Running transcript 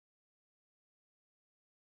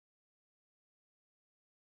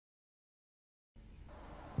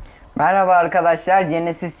Merhaba arkadaşlar,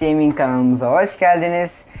 Genesis Gaming kanalımıza hoş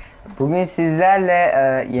geldiniz. Bugün sizlerle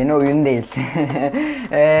yeni oyun değil.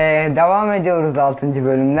 Devam ediyoruz 6.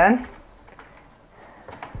 bölümden.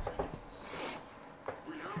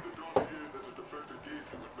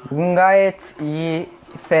 Bugün gayet iyi,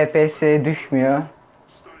 FPS düşmüyor.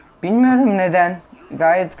 Bilmiyorum neden.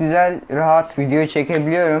 Gayet güzel, rahat video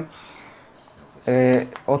çekebiliyorum.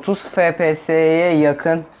 30 FPS'ye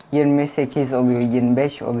yakın 28 oluyor,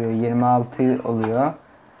 25 oluyor, 26 oluyor.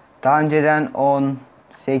 Daha önceden 10,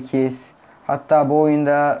 8, hatta bu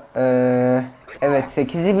oyunda evet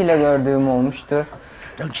 8'i bile gördüğüm olmuştu.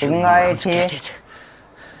 Bugün gayet iyi.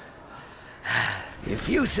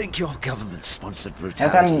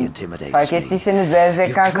 Zaten fark ettiyseniz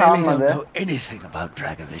benzekten kalmadı.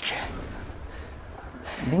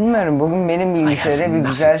 Bilmiyorum, bugün benim bilgisayarda bir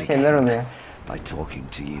güzel şeyler oluyor.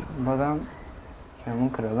 Buradan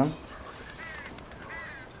camı kıralım.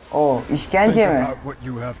 Oo, işkence mi?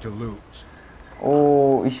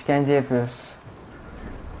 Oo, işkence yapıyoruz.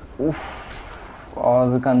 Uf,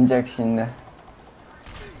 ağzı kanayacak şimdi.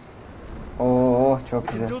 Oo, çok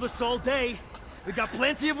güzel. We got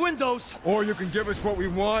plenty of windows. Or you can give us what we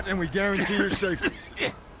want and we guarantee your safety.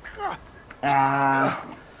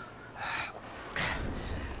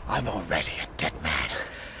 I'm already a dead man.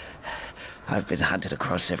 I've been hunted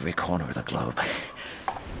across every corner of the globe.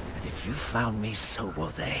 And if you found me, so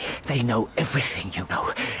will they. They know everything you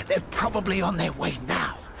know. They're probably on their way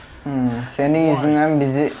now. Senin yüzünden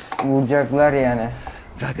bizi vuracaklar yani.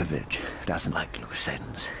 Dragovich doesn't like loose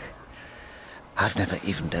ends. I've never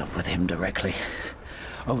even dealt with him directly.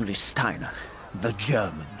 Only Steiner, the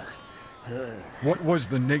German. What was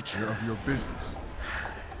the nature of your business?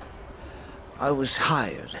 I was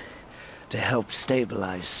hired to help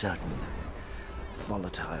stabilize certain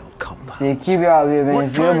volatile compounds. Zeki bir abiye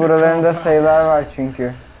benziyor. Buralarında sayılar var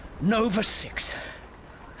çünkü. Nova 6.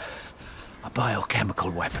 A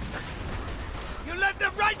biochemical weapon. You let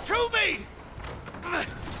them right to me!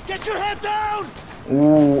 Get your head down!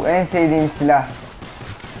 En sevdiğim silah.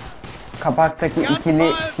 Kapaktaki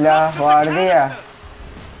ikili silah vardı ya.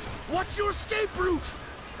 What's your escape route?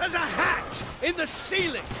 There's a hatch in the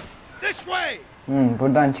ceiling. This way.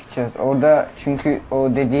 Buradan çıkacağız. Orada çünkü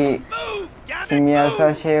o dediği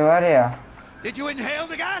kimyasal şey var ya. Did you inhale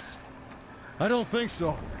the gas? I don't think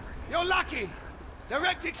so. You're lucky.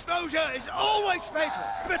 Direct exposure is always fatal.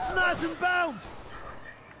 Spetsnaz inbound.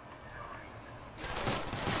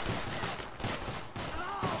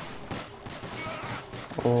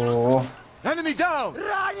 Oo. Enemy down.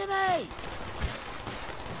 Ryan!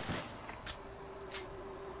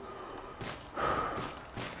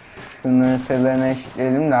 Şunların sayılarını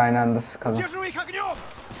eşitleyelim de aynı anda sıkalım.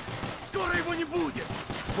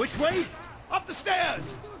 Which way? Up the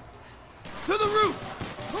stairs. To the roof.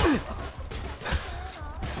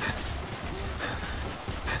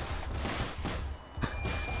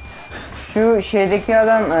 Şu şeydeki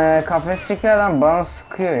adam, kafesteki adam bana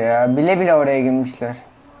sıkıyor ya. Bile bile oraya girmişler.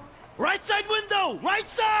 Right side window, right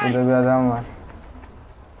side. Burada bir adam var.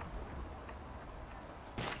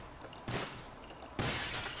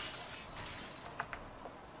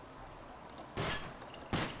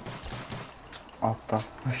 Altta.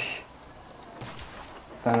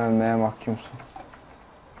 Sen ölmeye mahkumsun.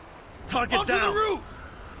 Target down.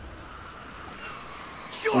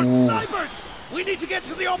 Short snipers. We need to get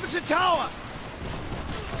to the opposite tower.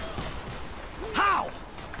 How?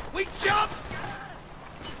 We jump?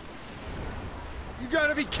 You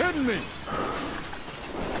gotta be kidding me.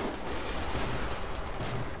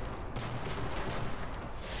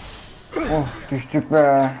 Oh, düştük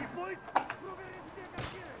be.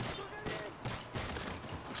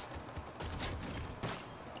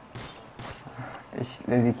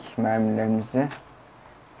 Eşitledik mermilerimizi.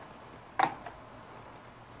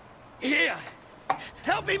 Here.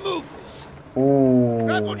 Help me move this. Oo.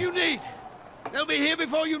 Grab what you need. They'll be here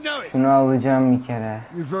before you know it. Şunu alacağım bir kere.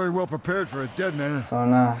 You're very well prepared for a dead man.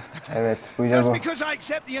 Sonra evet bu da bu. Just because I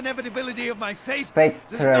accept the inevitability of my fate.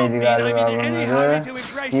 Spectre'ydi galiba bunları.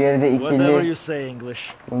 Diğeri de ikili.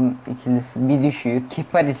 Bunun ikilisi bir düşüyor.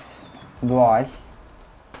 Kiparis dual.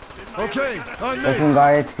 Bakın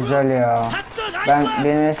gayet güzel ya.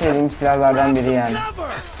 Benim en sevdiğim silahlardan biri yani.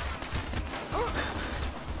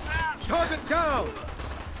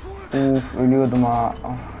 Uf, ölüyordum ha.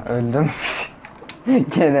 Oh, öldüm.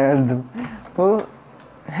 Gene öldüm. Bu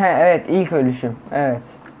evet ilk ölüşüm. Evet.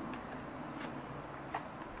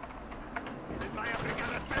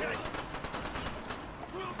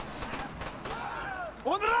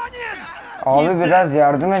 Abi biraz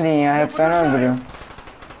yardım edin ya. Hep ben öldürüyorum.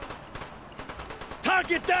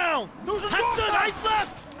 Target down. Hudson, eyes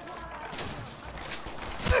left.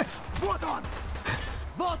 Вот он!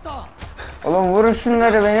 Вот он! Oğlum vurun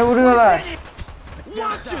şunları, beni vuruyorlar.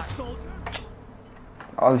 Watch it, soldier!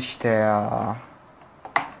 Al işte ya.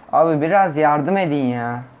 Abi biraz yardım edin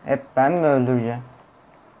ya. Hep ben mi öldüreceğim?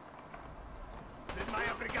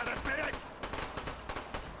 Моя бригада вперед!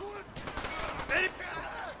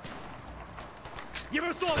 Не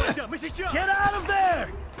высовывайся! Мы сейчас! Get out of there!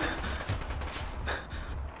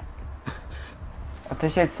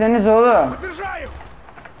 Ateş etseniz oğlum. Подбежаю!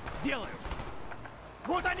 Сделаю!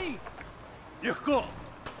 Вот они! Легко!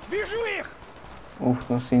 Вижу их! Uf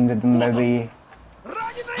nasıl indirdim bebeği.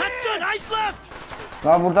 Раненые! Hudson, ice left!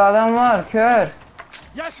 La burada adam var, kör.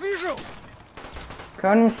 Я их вижу!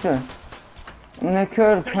 Kör müsün? Ne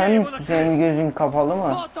kör müsün? Senin gözün kapalı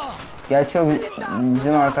mı? Вот он! Gerçi o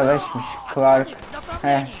bizim arkadaşmış, Clark.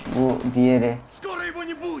 Heh, bu diğeri. Скоро его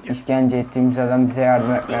не будет! İşkence ettiğimiz adam bize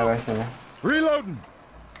yardım etmeye başladı. Reloading!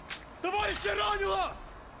 Товарища ранило!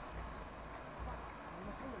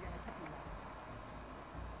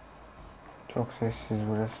 Çok sessiz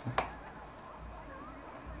burası.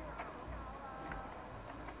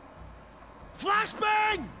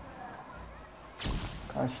 Flashbang!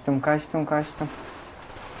 Kaçtım. Confirmed!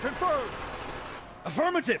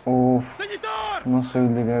 Affirmative! Of, Санитар! nasıl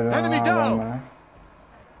öldürüyorum Enemy down. adamı.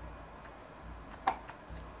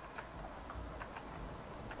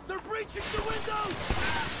 They're breaching the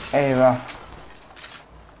windows! Eyvah.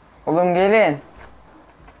 Oğlum gelin.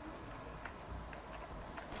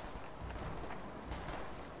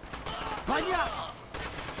 Понятно!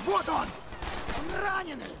 Вот он! Он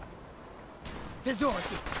раненый! Ты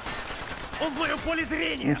зоркий! Он в моем поле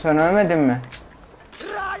зрения! Sen ölmedin mi?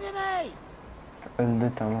 Раненый!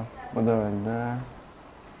 Öldü tamam. Bu da öldü.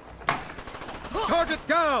 Target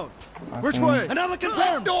down! Which Bakın. way? Another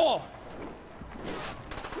confirmed! Door!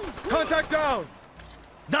 Contact down!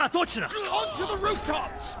 Да, точно! Onto the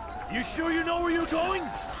rooftops! You sure you know where you're going?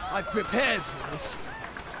 I prepared for this.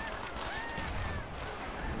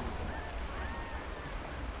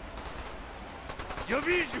 Я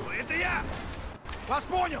вижу, это я! Вас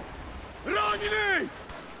понял! Раненый!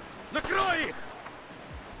 Накрой их!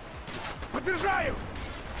 Подбежаю!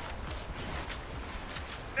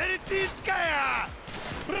 Медицинская!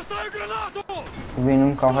 Бросаю гранату! Bu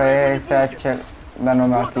benim kafaya ese atacak. Ben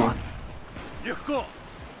onu Вот atayım. он! Легко!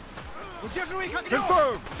 Удерживай их огнем!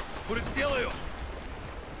 Confirmed! Будет сделаю!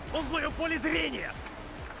 Он в моем поле зрения!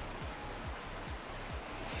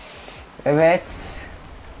 Evet.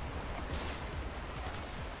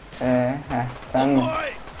 Sen mi?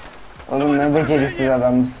 Ой! Oğlum ne becerisiz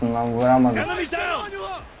adammışsın lan, vuramadım. Enemy down!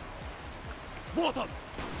 Вот он!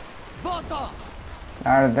 Вот он!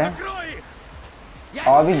 Nerede? Накрой их! Я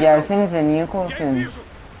Abi их gelsenize, niye Я их korkuyorsunuz? вижу!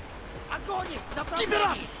 Огонь их!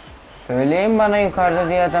 Направляй! Söyleyin bana yukarıda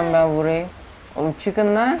diye adam, ben vurayım. Oğlum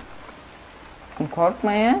çıkın lan.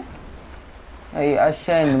 Korkmayın. Ay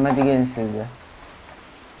aşağı indim, hadi gelin siz de.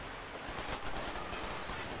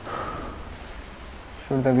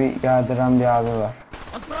 Şurada bir yağdıran bir abi var.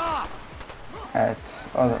 Он прав! Evet,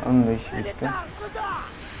 onun da işi bitti. Санитар, сюда!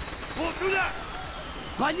 Вот туда!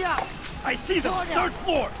 Понятно! I see them! Third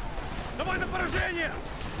floor! Давай на поражение!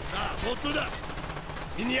 Да, вот туда!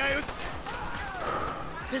 Меняют!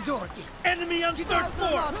 Ты зоркий! Enemy on third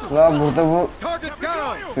floor! La burada bu Target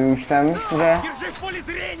down! söğüşlenmiş bile. Держи в поле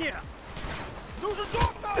зрения! Нужен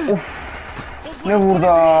доктор! Ne vurdu?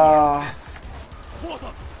 Aa! Вот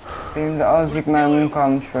он! Benim de azıcık mermim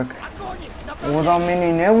kalmış bak. Огонь их! O adam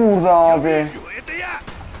beni ne vurdu abi? Вижу, это я!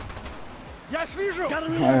 Я их вижу!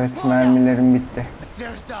 Evet, mermilerim bitti.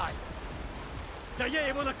 Подтверждай! Да я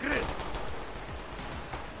его накрыл!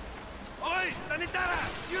 Ой, санитара!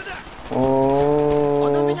 Сюда! Oo.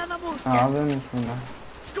 Он у меня на мушке! Ne yapıyorsunuz burada?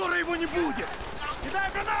 Скоро его не будет! Кидай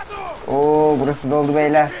гранату! Oo, burası doldu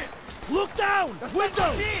beyler. Look down!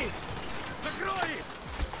 Window! Закрой их!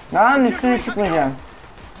 Lan üstüne çıkmayacağım.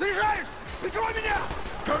 Заряжаюсь! Прикрой меня!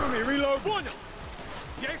 Cover me, reload! Понял!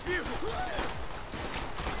 Я их вижу!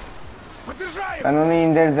 Подбежаю! Ben onu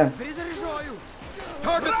indirdim. Перезаряжаю!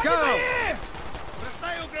 Target down! Раненые!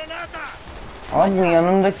 Бросаю граната! Abi bu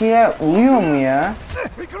yanımdakiye uyuyor mu ya?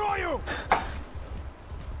 Прикрою!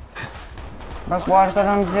 Bak bu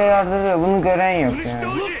arkadan bize yardırıyor. Bunu gören yok yani.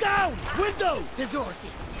 Look down! Window! Ты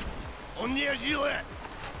зоркий! Он не жилет!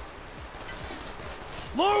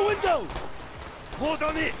 Lower window! Вот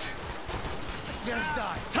они!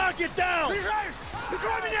 Подтверждай! Target down! Заряжаюсь!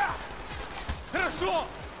 Прикрой меня! Хорошо!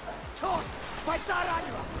 Черт! Бойца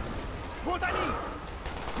ранило! Вот они!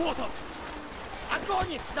 Вот он!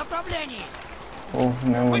 Огонь их! В направлении! Of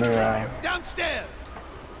ne vuruyor ya. Выдержаю! Downstairs!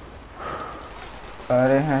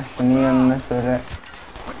 Bari şunun yanına söyle.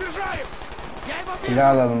 Подбежаю! Я его Silah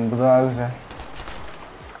alalım, bu daha güzel.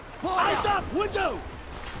 Eyes up! Window!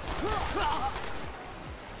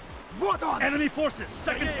 Enemy forces,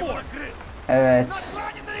 second floor. Evet.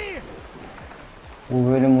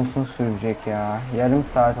 Bu bölüm uzun sürecek ya. Yarım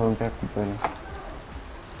saat olacak bu bölüm.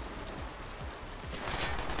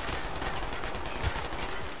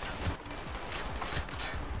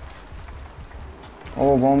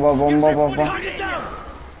 O bomba.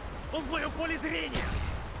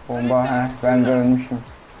 Bomba he, ben de ölmüşüm.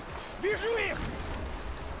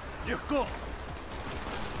 Легко.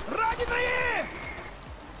 Раненые!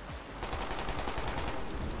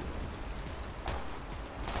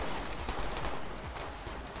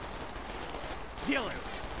 Делаю.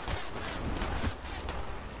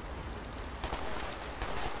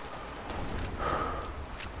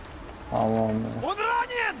 Tamam. Он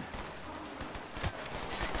ранен!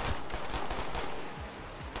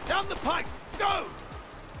 Down the pipe! Go!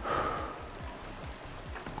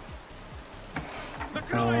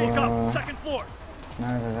 Накрывай их up! Second floor!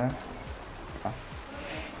 Neredeler?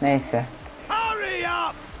 Neyse. Hurry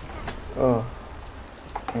up! Oh.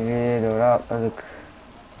 İleriye doğru atladık.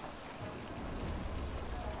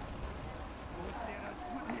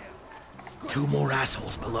 Two more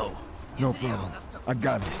assholes below. No problem. I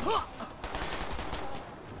got him.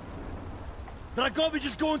 Dragovich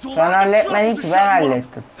is going to a Sen lot of trouble halletmedin to ki, shut ben you up.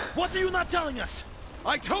 hallettim. What are you not telling us?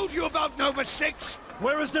 I told you about Nova 6.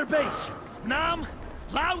 Where is their base? Nam?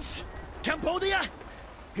 Laos? Cambodia?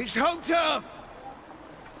 His home turf.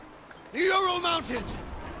 The Ural Mountains.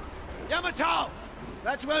 Yamato.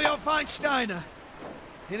 That's where you'll find Steiner.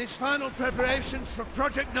 In his final preparations for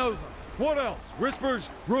Project Nova. What else? Whispers,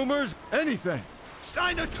 rumors, anything.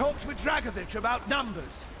 Steiner talks with Dragovich about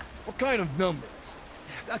numbers. What kind of numbers?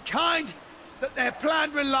 The kind that their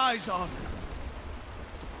plan relies on.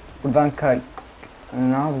 Buradan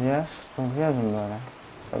ne yapacağız? Duracağız mı böyle?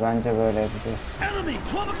 Bence böyle yapacağız. Enemy!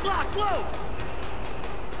 12 o'clock! Low!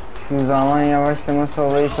 Şu zaman yavaşlaması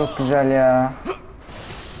olayı çok güzel ya.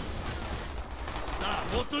 Да,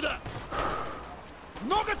 вот туда!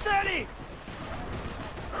 Много целей!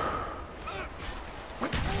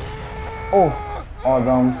 Oh!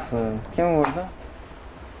 Adamsın. Kim vurdu?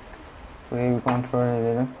 Burayı bir kontrol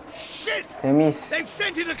edelim. Shit! Temiz. They've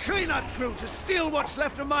sent in a cleanup crew to steal what's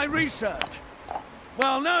left of my research.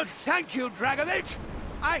 Well, no, thank you, Dragovich.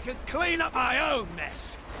 I can clean up my own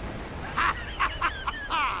mess.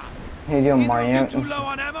 Ne diyorum, Either of you manyak too mısın? low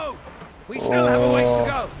on ammo? We still have a ways to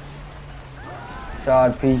go. Şu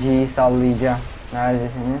RPG'yi sallayacağım.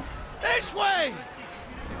 Neredesiniz? This way!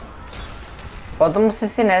 Badımın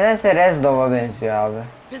sesi nedense Rezdov'a benziyor abi.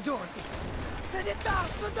 Санитар,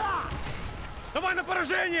 сюда! Давай на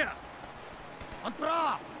поражение! Он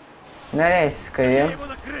прав! Nereye Я sıkayım? его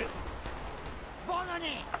накрыл! Вон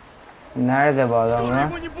они! Nerede bu Скоро adamlar?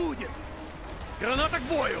 его не будет! Граната к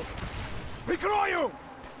бою! Прикрою!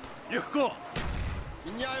 Легко!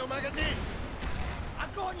 Меняю магазин!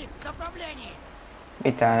 Огонь! Направление!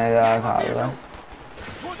 Bir tane daha kaldı.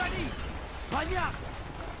 Вот они! Понятно!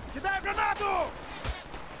 Кидай гранату!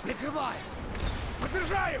 Прикрывай!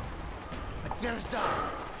 Подтверждаю! Подтверждаю!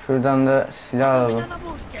 Şuradan da silah У alalım. меня на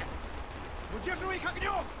мушке! Удерживай их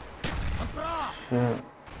огнем! Он прав! Şu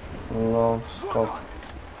Love Вот Scope. он!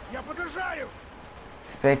 Я подтверждаю!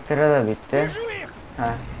 Spectre da bitti. Вижу их!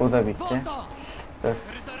 Heh, bu da bitti. Вот он! Dur.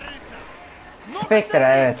 Перезарядка!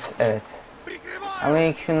 Spectre, evet. Прикрываю! Ama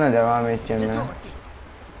ilk şununla devam edeceğim ya.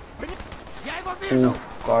 Я его вижу!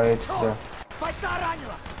 Gayet güzel. Бойца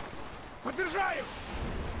ранило! Подтверждаю!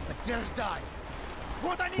 Подтверждаю!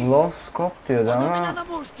 Вот они! Love Scope diyordu Он у меня ama на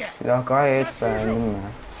мушке! silah gayet beğendim ya.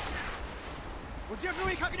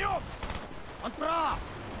 Удерживай их огнем! Он прав!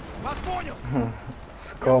 Вас понял! Я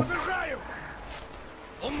Scope. подтверждаю!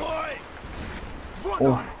 Он мой! Вот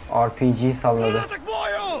Of, он! RPG salladı. Граната к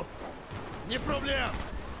бою! Не проблем!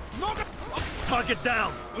 Много... Target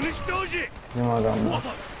down! Уничтожи! Bizim adamlar. Вот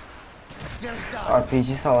он! Подтверждаю!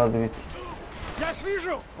 RPG salladı bir. Я их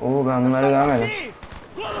вижу! Oo, ben bunları görmedim. Останови!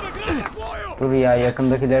 Головы граната к бою! Dur ya,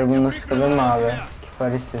 yakındakileri bununla sıkılır mı abi?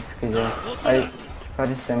 Kiparis'le sıkacağız. Ay,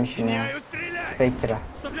 Kiparis demişim ya. Меняю стрелять! Spectre.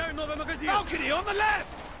 Вставляю новый магазин! Valkyrie, on the left!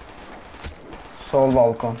 Sol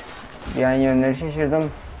balkon. Yan yönleri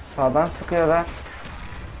şaşırdım. Sağdan sıkıyorlar.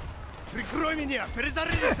 Прикрой меня!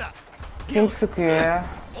 Перезарядиться! Kim sıkıyor ya?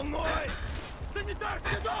 Он мой! Санитар,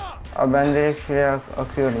 сюда! Abi ben direkt şuraya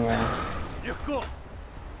akıyorum yani. Легко!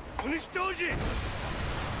 Уничтожи!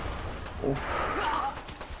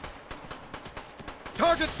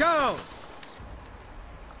 Target down!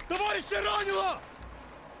 Товарища ранило!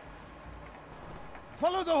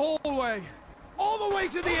 Follow the hallway. All the way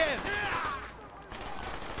to the end.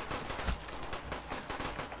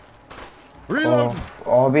 Reload. Of,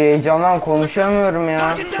 abi heyecandan konuşamıyorum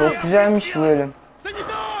ya. Çok güzelmiş bu bölüm.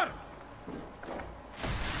 Санитар!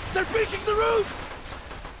 They're breaching the roof!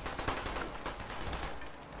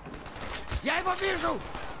 Я его вижу!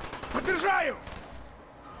 Поддержаю!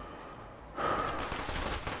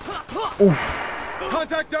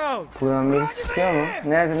 Contact down. Buradan biri sıkıyor mu?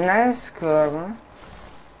 Nerede sıkıyorlar bunu?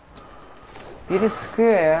 Biri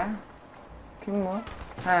sıkıyor ya. Kim bu?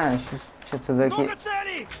 Ha, şu çatıdaki. Много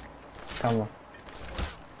целей! Tamam.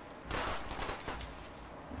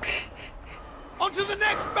 Onto the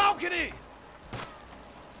next balcony!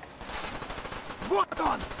 Вот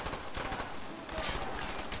он!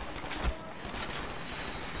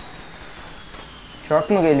 Çok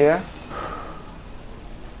mu geliyor?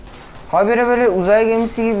 Habire böyle uzay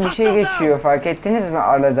gemisi gibi bir şey geçiyor. Fark ettiniz mi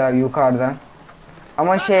arada yukarıdan?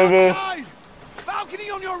 Ama şey değil. Outside!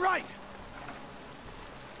 Balcony on your right!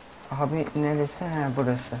 Abi neresi? Ha,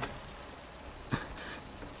 burası.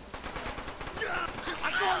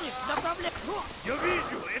 Я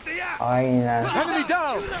вижу, это я! Aynen. Enemy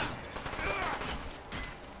down.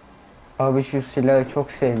 Abi şu silahı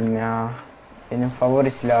çok sevdim ya. Benim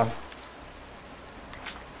favori silahım.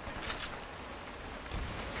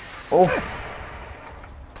 Of.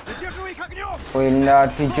 Задерживай их огнем! O elinde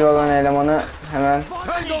RPG olan elemanı hemen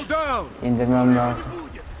Tango down. indirmem lazım.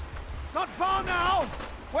 Будет! Not far now!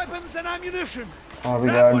 Weapons and ammunition! Abi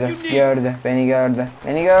gördü.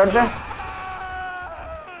 Beni gördü.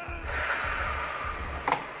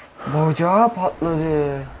 Bacağı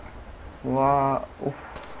patladı. Uf.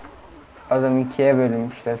 Adam ikiye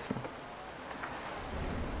bölünmüş resmen.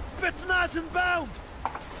 Spetsnaz inbound!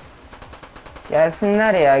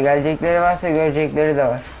 Gelsinler ya. Gelecekleri varsa görecekleri de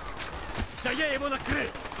var. Да я его накрыл!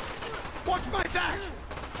 Watch my back!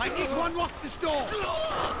 I need to unlock this door!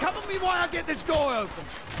 Cover me while I get this door open!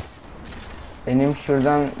 Benim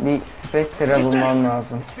şuradan bir Spectre bulmam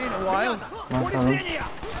lazım. It's been a while. Bakalım. Зрение!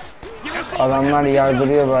 Adamlar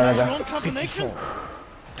yardırıyor bu arada. Strong combination?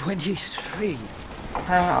 23.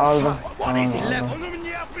 He, aldım. Tamam, aldım. Он у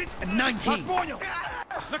меня And 19. Вас понял!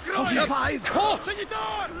 Накрывай! 45.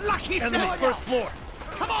 Санитар! Lucky enemy first floor!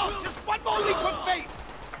 Come on! Just one more leap of faith!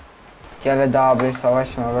 Gel hadi abi,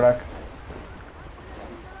 savaşma, bırak.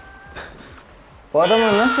 Bu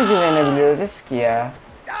adama nasıl güvenebiliyoruz ki ya?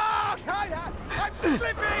 Ah, I'm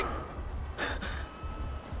slipping!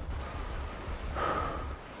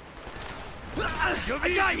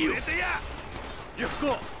 I got you! Это я!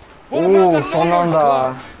 Легко! Oo, son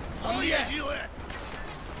anda. Oh, yes!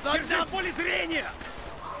 Держи в поле зрения!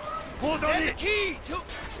 Вот он!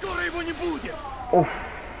 Скоро его не будет! Of.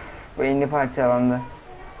 Beyni parçalandı.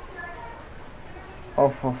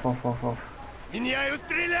 Of. Меняю,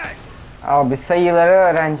 стреляй! Abi sayıları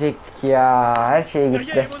öğrenecektik ya. Her şey Да я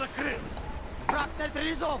gitti. его накрыл! Враг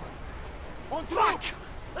нейтрализован! Он fuck!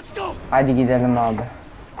 Let's go! Hadi gidelim abi.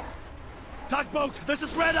 Tugboat, this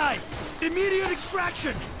is Red Eye! Immediate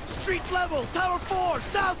extraction! Street level, Tower 4,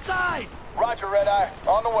 south side! Roger, Red Eye.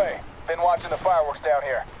 On the way. Been watching the fireworks down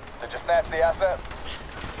here. Did you snatch the asset?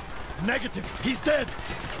 Negative, he's dead!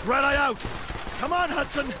 Red Eye out! Come on,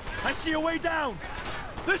 Hudson! I see a way down!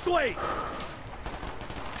 This way!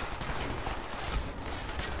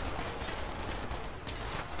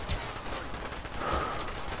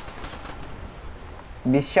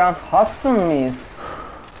 Biz şu an Hudson mıyız?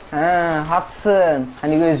 He, Hudson.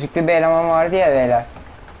 Hani gözlüklü bir eleman vardı ya beyler.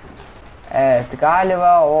 Evet,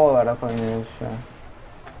 galiba o olarak oynuyoruz şu an.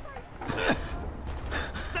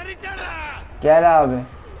 Gel abi.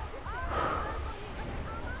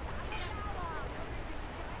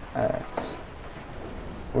 Evet.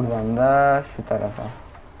 Buradan da şu tarafa.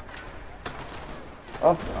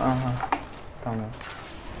 Hop, aha. Tamam.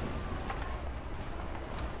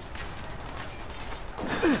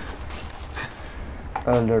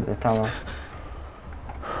 Öldürdü, tamam.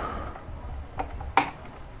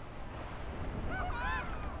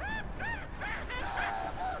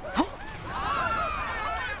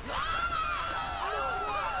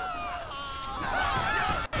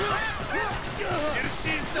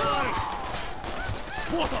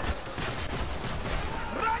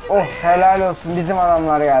 Oh, helal olsun, bizim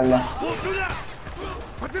adamlar geldi. Вот туда!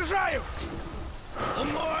 Поддержаю! Он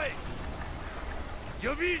мой!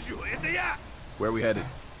 Я вижу, это я! Where are we headed?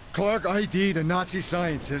 Clark ID'd a Nazi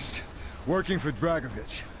scientist working for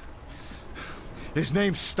Dragovich. His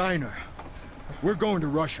name's Steiner. We're going to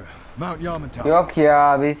Russia, Mount Yamantau. Yok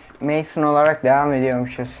ya, biz Mason olarak devam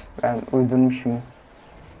ediyormuşuz. Ben uydurmuşum.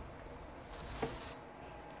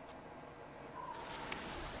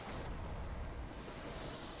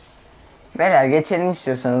 Beyler geçelim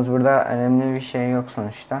istiyorsanız, burada önemli bir şey yok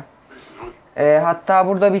sonuçta. Hatta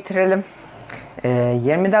burada bitirelim.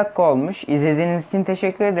 20 dakika olmuş. İzlediğiniz için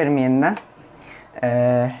teşekkür ederim yeniden.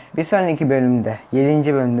 Bir sonraki bölümde,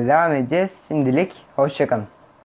 7. bölümde devam edeceğiz. Şimdilik hoşça kalın.